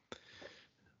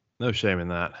 No shame in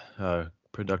that.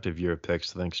 Productive year of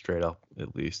picks, I think, straight up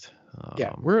at least.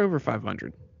 Yeah, we're over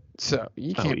 500, so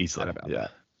you can't be sad about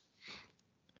that.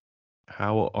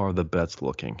 How are the bets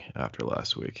looking after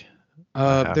last week?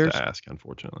 I have to ask,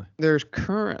 unfortunately. There's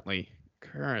currently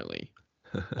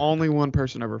only one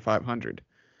person over 500,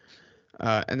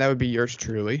 and that would be yours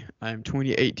truly. I'm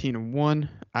 20-18-1.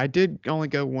 I did only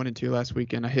go 1-2 last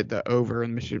weekend. I hit the over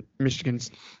in Michigan's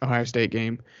Ohio State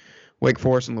game. Wake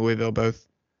Forest and Louisville both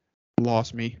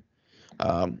lost me.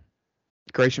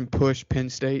 Grayson pushed Penn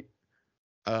State.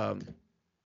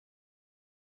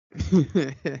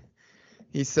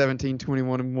 He's 17,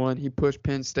 21-1. He pushed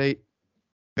Penn State,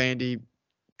 bandied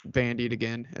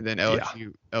again, and then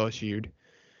LSU'd.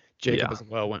 Jacob as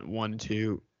well went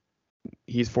 1-2.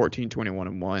 He's 14,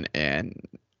 21-1, and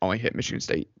only hit Michigan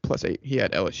State +8. He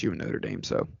had LSU and Notre Dame,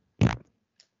 so.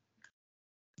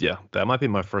 Yeah, that might be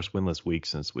my first winless week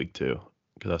since week 2,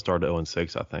 because I started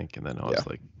 0-6, I think, and then I was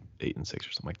like 8-6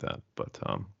 or something like that. But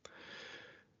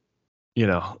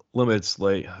limited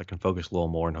slate. I can focus a little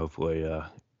more and hopefully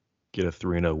get a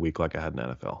 3-0 week like I had in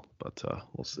NFL. But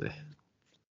we'll see.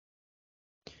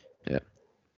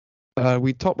 Yeah.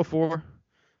 We talked before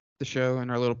the show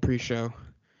and our little pre-show.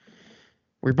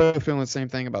 We're both feeling the same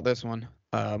thing about this one.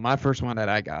 My first one that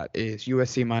I got is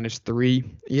USC -3.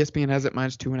 ESPN has it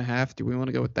 -2.5. Do we want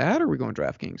to go with that, or are we going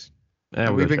DraftKings? Yeah,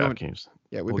 we've been going DraftKings.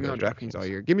 We've been going DraftKings all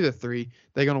year. Give me the 3.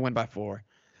 They're going to win by 4.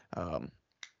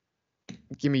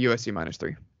 Give me USC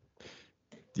 -3.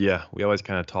 Yeah, we always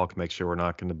kind of talk, make sure we're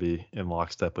not going to be in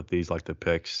lockstep with these, like the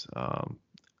picks. I,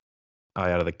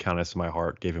 out of the kindness of my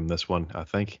heart, gave him this one, I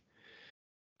think.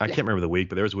 I can't remember the week,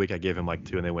 but there was a week I gave him like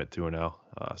 2 and they went 2-0.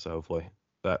 So hopefully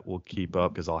that will keep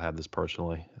up because I'll have this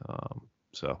personally.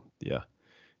 So yeah,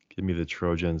 give me the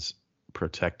Trojans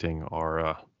protecting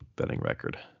our betting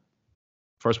record.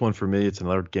 First one for me, it's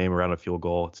another game around a field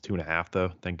goal. It's 2.5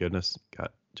 though. Thank goodness.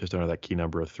 Got just under that key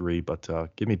number of 3, but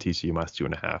give me TCU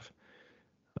 -2.5.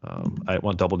 I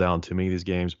want to double down on too many of these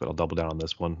games, but I'll double down on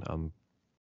this one. I'm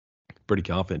pretty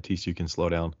confident TCU can slow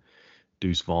down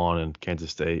Deuce Vaughn and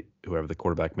Kansas State, whoever the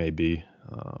quarterback may be.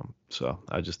 So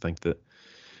I just think that,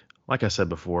 like I said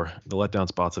before, the letdown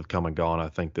spots have come and gone. I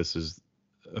think this is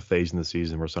a phase in the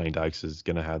season where Sonny Dykes is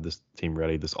going to have this team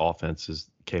ready. This offense is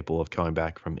capable of coming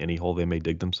back from any hole they may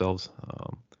dig themselves.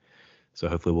 So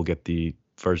hopefully we'll get the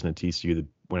version of TCU that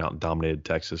went out and dominated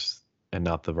Texas and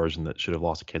not the version that should have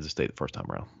lost to Kansas State the first time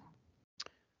around.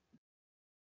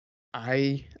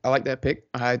 I like that pick.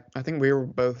 I think we were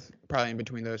both probably in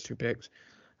between those 2 picks.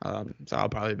 So I'll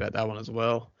probably bet that one as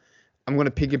well. I'm going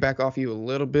to piggyback off you a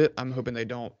little bit. I'm hoping they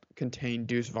don't contain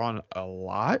Deuce Vaughn a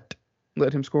lot.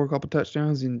 Let him score a couple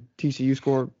touchdowns and TCU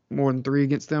score more than 3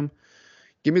 against them.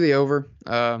 Give me the over.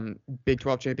 Big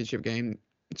 12 championship game.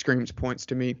 It screams points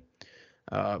to me.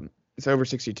 It's over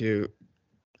 62.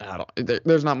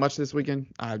 There's not much this weekend.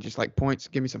 I just like points.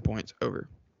 Give me some points over.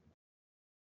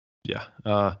 Yeah.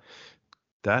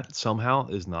 That somehow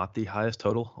is not the highest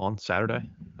total on Saturday.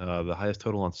 The highest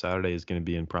total on Saturday is going to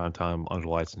be in primetime under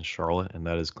lights in Charlotte, and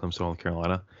that is Clemson, North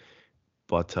Carolina.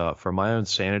 But for my own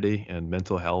sanity and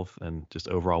mental health and just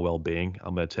overall well-being,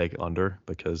 I'm going to take under,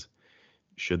 because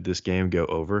should this game go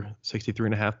over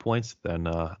 63.5 points, then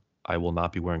I will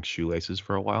not be wearing shoelaces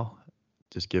for a while,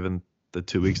 just given the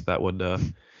 2 weeks that would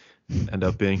end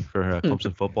up being for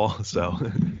Clemson football. So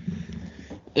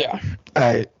yeah,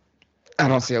 I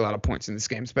don't see a lot of points in this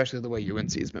game, especially the way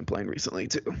UNC has been playing recently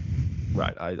too.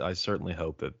 Right. I certainly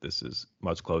hope that this is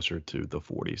much closer to the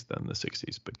 40s than the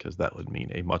 60s, because that would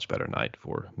mean a much better night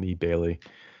for me, Bailey,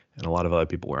 and a lot of other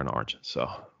people wearing orange. So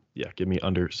yeah, give me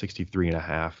under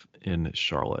 63.5 in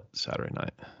Charlotte Saturday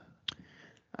night.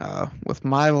 With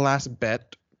my last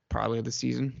bet, probably of the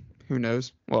season, who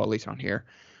knows? Well, at least on here,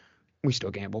 we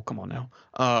still gamble. Come on now.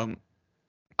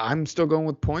 I'm still going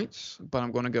with points, but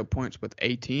I'm going to go points with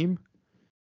a team.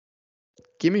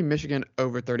 Give me Michigan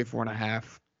over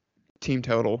 34.5 team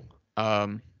total.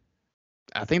 I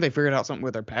think they figured out something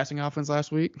with their passing offense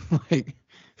last week. Like,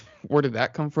 where did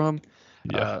that come from?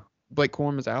 Yeah. Blake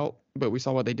Corum is out, but we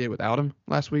saw what they did without him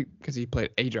last week because he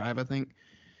played a drive, I think.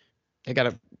 They got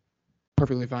a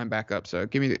perfectly fine backup. So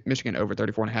give me Michigan over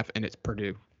 34.5, and it's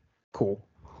Purdue. Cool.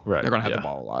 Right. They're going to have the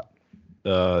ball a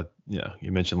lot.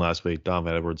 You mentioned last week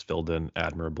Donovan Edwards filled in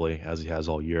admirably, as he has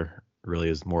all year. Really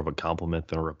is more of a compliment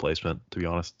than a replacement, to be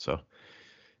honest. So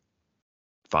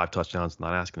 5 touchdowns,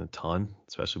 not asking a ton,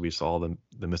 especially we saw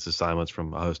the missed assignments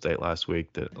from Ohio State last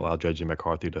week that allowed J.J.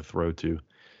 McCarthy to throw to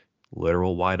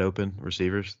literal wide open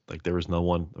receivers. Like, there was no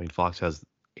one. I mean, Fox has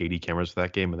 80 cameras for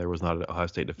that game, and there was not an Ohio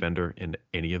State defender in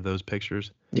any of those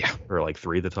pictures. Yeah. Or like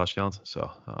 3 of the touchdowns. So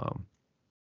I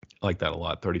like that a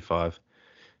lot. 35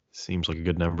 seems like a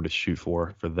good number to shoot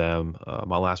for them.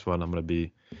 My last one, I'm going to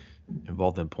be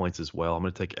involved in points as well. I'm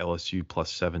going to take LSU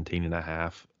plus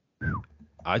 17.5.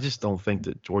 I just don't think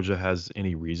that Georgia has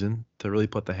any reason to really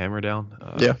put the hammer down.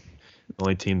 The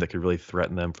only team that could really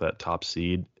threaten them for that top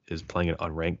seed is playing an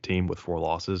unranked team with 4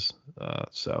 losses.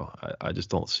 So I just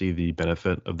don't see the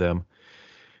benefit of them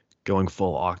going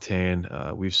full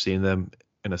octane. We've seen them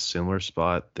in a similar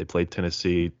spot. They played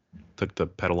Tennessee, took the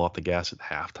pedal off the gas at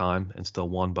halftime, and still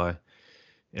won by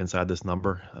inside this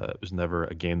number. It was never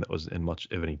a game that was in much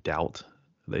of any doubt.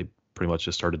 They pretty much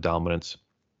just started dominance,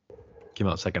 came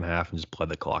out second half and just played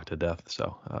the clock to death.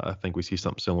 So I think we see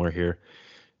something similar here.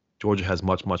 Georgia has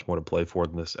much, much more to play for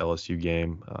than this LSU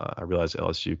game. I realize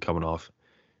LSU coming off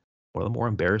one of the more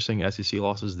embarrassing SEC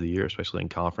losses of the year, especially in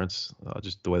conference,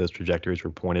 just the way those trajectories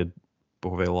were pointed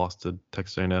before they lost to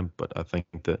Texas A&M. But I think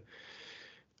that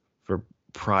for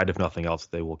pride, if nothing else,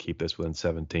 they will keep this within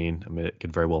 17. I mean, it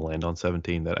could very well land on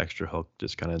 17. That extra hook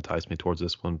just kind of enticed me towards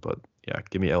this one. But yeah,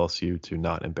 give me LSU to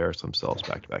not embarrass themselves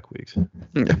back-to-back weeks.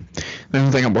 Yeah. The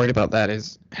only thing I'm worried about that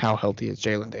is how healthy is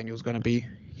Jalen Daniels going to be.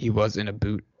 He was in a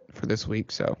boot for this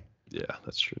week, so. Yeah,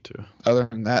 that's true too. Other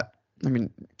than that, I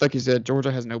mean, like you said,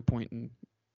 Georgia has no point in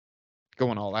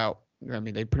going all out. I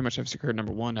mean, they pretty much have secured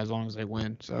number one as long as they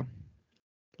win. So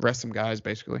rest some guys,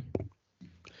 basically.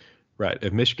 Right.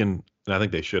 If Michigan, and I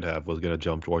think they should have, was going to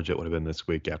jump Georgia, it would have been this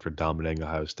week after dominating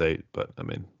Ohio State. But, I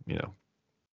mean,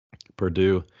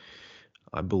 Purdue,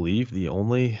 I believe the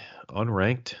only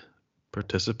unranked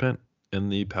participant in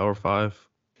the Power 5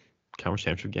 conference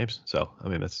championship games. So, I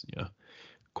mean, that's,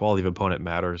 quality of opponent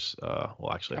matters.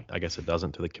 Well, actually, I guess it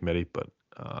doesn't to the committee. But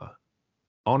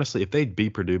honestly, if they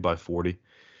beat Purdue by 40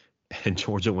 and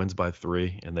Georgia wins by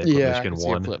 3 and they put Michigan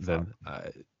 1,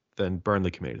 then burn the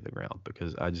committee to the ground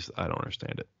because I don't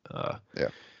understand it. Yeah.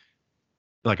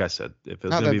 Like I said, if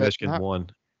it's going to be Michigan 1.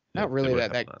 Not really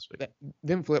that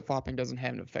them flip-flopping doesn't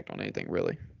have an effect on anything,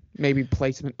 really. Maybe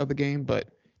placement of the game, but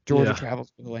Georgia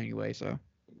travels to the anyway, so.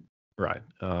 Right.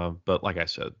 But like I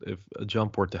said, if a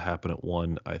jump were to happen at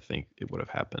 1, I think it would have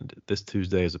happened this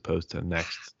Tuesday as opposed to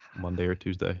next Monday or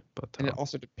Tuesday. But and it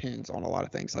also depends on a lot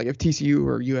of things. Like if TCU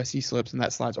or USC slips and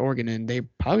that slides Oregon in, they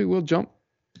probably will jump,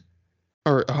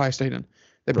 or Ohio State in.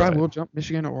 They probably will jump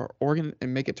Michigan or Oregon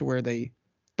and make it to where they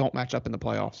don't match up in the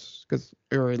playoffs,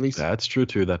 or at least that's true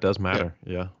too. That does matter.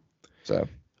 Yeah. So.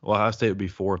 Well, Ohio State would be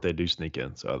 4 if they do sneak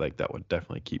in, so I think that would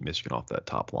definitely keep Michigan off that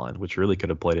top line, which really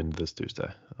could have played into this Tuesday.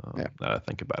 Now that I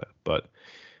think about it, but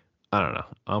I don't know.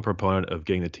 I'm a proponent of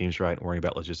getting the teams right and worrying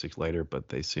about logistics later, but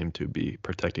they seem to be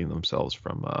protecting themselves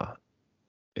from a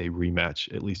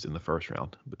rematch, at least in the first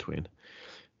round between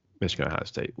Michigan and Ohio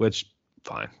State. Which,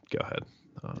 fine, go ahead.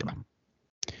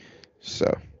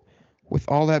 So, with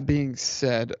all that being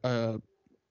said,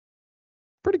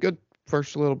 pretty good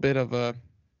first little bit of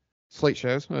Slate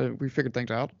shows. We figured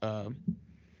things out.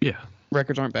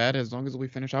 Records aren't bad as long as we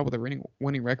finish out with a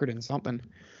winning record in something.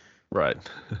 Right.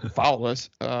 Follow us.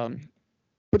 But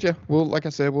yeah, like I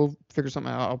said, we'll figure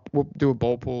something out. We'll do a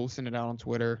bowl pool, send it out on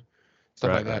Twitter,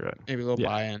 stuff like that. Right. Maybe a little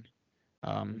buy-in.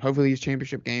 Hopefully these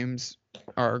championship games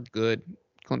are good.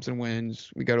 Clemson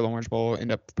wins. We go to the Orange Bowl,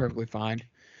 end up perfectly fine.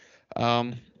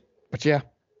 But yeah,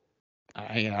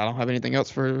 I don't have anything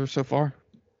else for so far.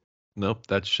 Nope,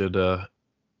 that should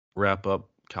wrap up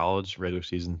college regular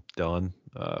season done.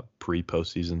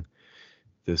 Pre-postseason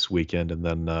this weekend, and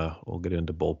then we'll get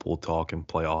into bowl pool talk and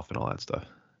playoff and all that stuff.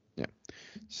 Yeah.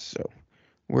 So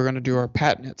we're gonna do our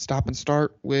patented stop and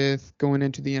start with going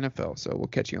into the NFL. So we'll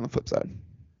catch you on the flip side.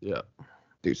 Yeah.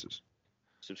 Deuces.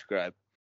 Subscribe.